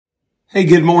Hey,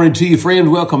 good morning to you,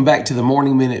 friend. Welcome back to the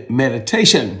Morning Minute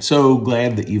Meditation. So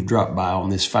glad that you've dropped by on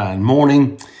this fine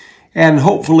morning. And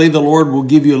hopefully the Lord will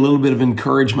give you a little bit of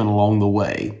encouragement along the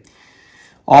way.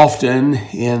 Often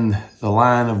in the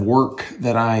line of work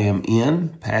that I am in,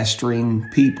 pastoring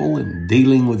people and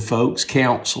dealing with folks,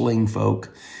 counseling folk,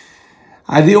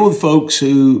 I deal with folks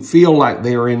who feel like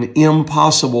they're in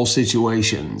impossible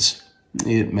situations.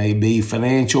 It may be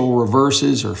financial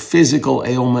reverses or physical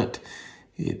ailment.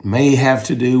 It may have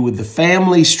to do with the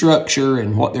family structure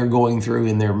and what they're going through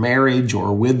in their marriage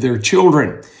or with their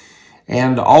children.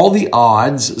 And all the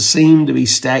odds seem to be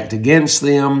stacked against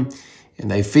them, and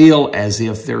they feel as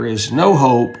if there is no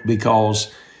hope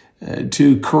because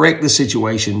to correct the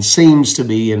situation seems to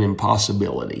be an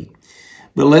impossibility.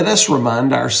 But let us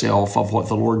remind ourselves of what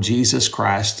the Lord Jesus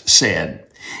Christ said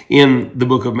in the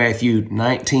book of Matthew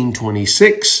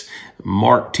 19:26,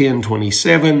 Mark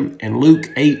 10:27, and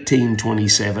Luke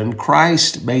 18:27.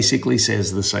 Christ basically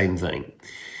says the same thing.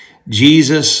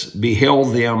 Jesus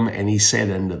beheld them and he said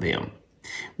unto them,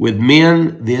 with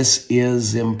men this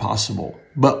is impossible,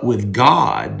 but with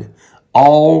God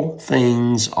all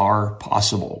things are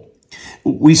possible.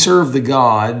 We serve the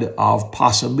God of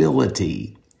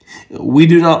possibility. We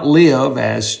do not live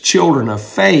as children of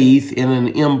faith in an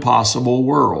impossible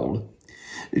world.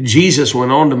 Jesus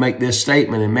went on to make this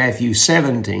statement in Matthew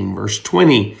 17, verse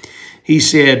 20. He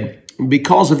said,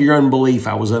 because of your unbelief,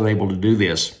 I was unable to do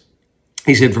this.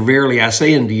 He said, for verily I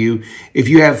say unto you, if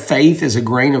you have faith as a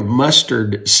grain of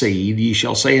mustard seed, ye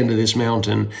shall say unto this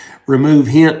mountain, remove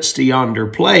hence to yonder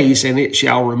place, and it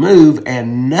shall remove,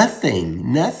 and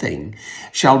nothing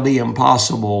shall be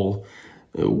impossible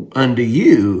unto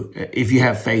you if you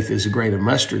have faith as a grain of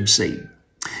mustard seed.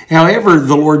 However,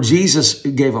 the Lord Jesus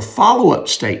gave a follow-up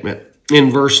statement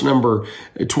in verse number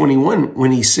 21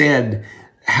 when he said,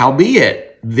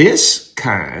 howbeit this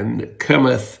kind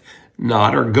cometh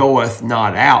not or goeth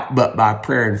not out, but by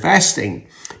prayer and fasting.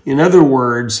 In other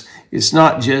words, it's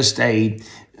not just a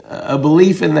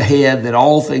belief in the head that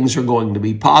all things are going to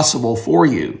be possible for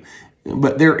you,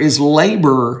 but there is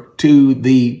labor to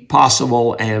the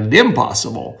possible and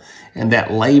impossible. And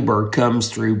that labor comes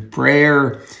through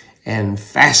prayer and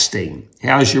fasting.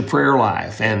 How's your prayer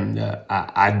life? And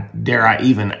I dare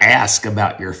even ask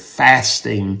about your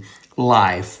fasting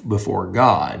life before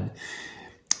God.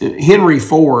 Henry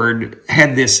Ford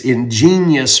had this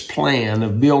ingenious plan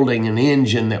of building an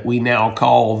engine that we now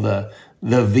call the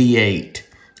V8.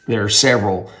 There are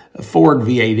several Ford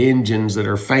V8 engines that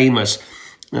are famous.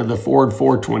 The Ford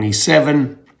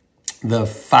 427, the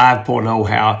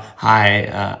 5.0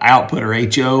 high output or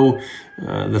HO,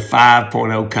 the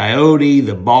 5.0 Coyote,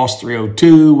 the Boss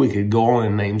 302. We could go on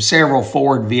and name several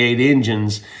Ford V8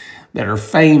 engines that are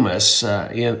famous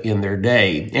in their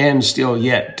day and still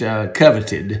yet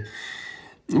coveted.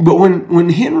 But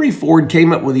when Henry Ford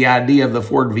came up with the idea of the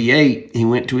Ford V8, he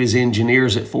went to his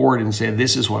engineers at Ford and said,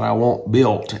 this is what I want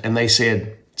built. And they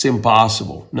said, it's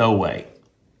impossible. No way.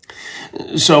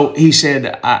 So he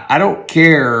said, I don't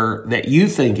care that you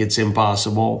think it's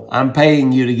impossible. I'm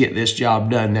paying you to get this job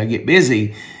done. Now get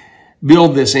busy,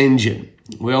 build this engine.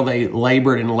 Well, they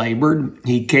labored and labored.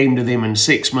 He came to them in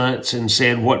 6 months and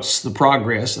said, what's the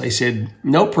progress? They said,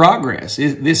 no progress.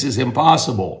 This is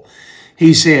impossible.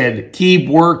 He said, keep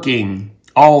working.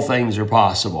 All things are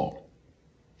possible.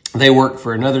 They worked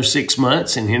for another 6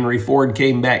 months, and Henry Ford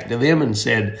came back to them and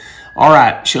said, all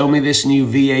right, show me this new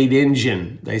V8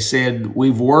 engine. They said,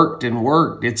 we've worked and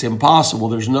worked. It's impossible.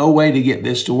 There's no way to get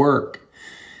this to work.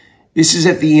 This is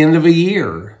at the end of a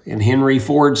year. And Henry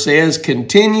Ford says,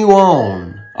 continue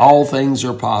on. All things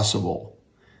are possible.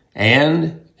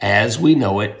 And as we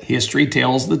know it, history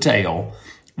tells the tale.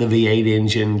 The V8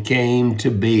 engine came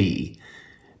to be.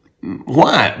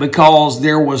 Why? Because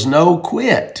there was no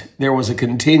quit. There was a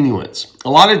continuance. A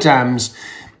lot of times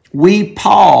we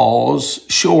pause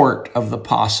short of the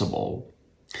possible.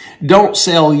 Don't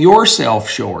sell yourself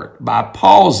short by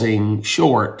pausing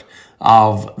short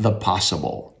of the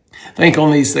possible. Think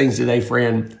on these things today,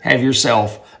 friend. Have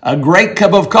yourself a great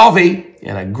cup of coffee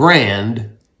and a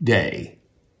grand day.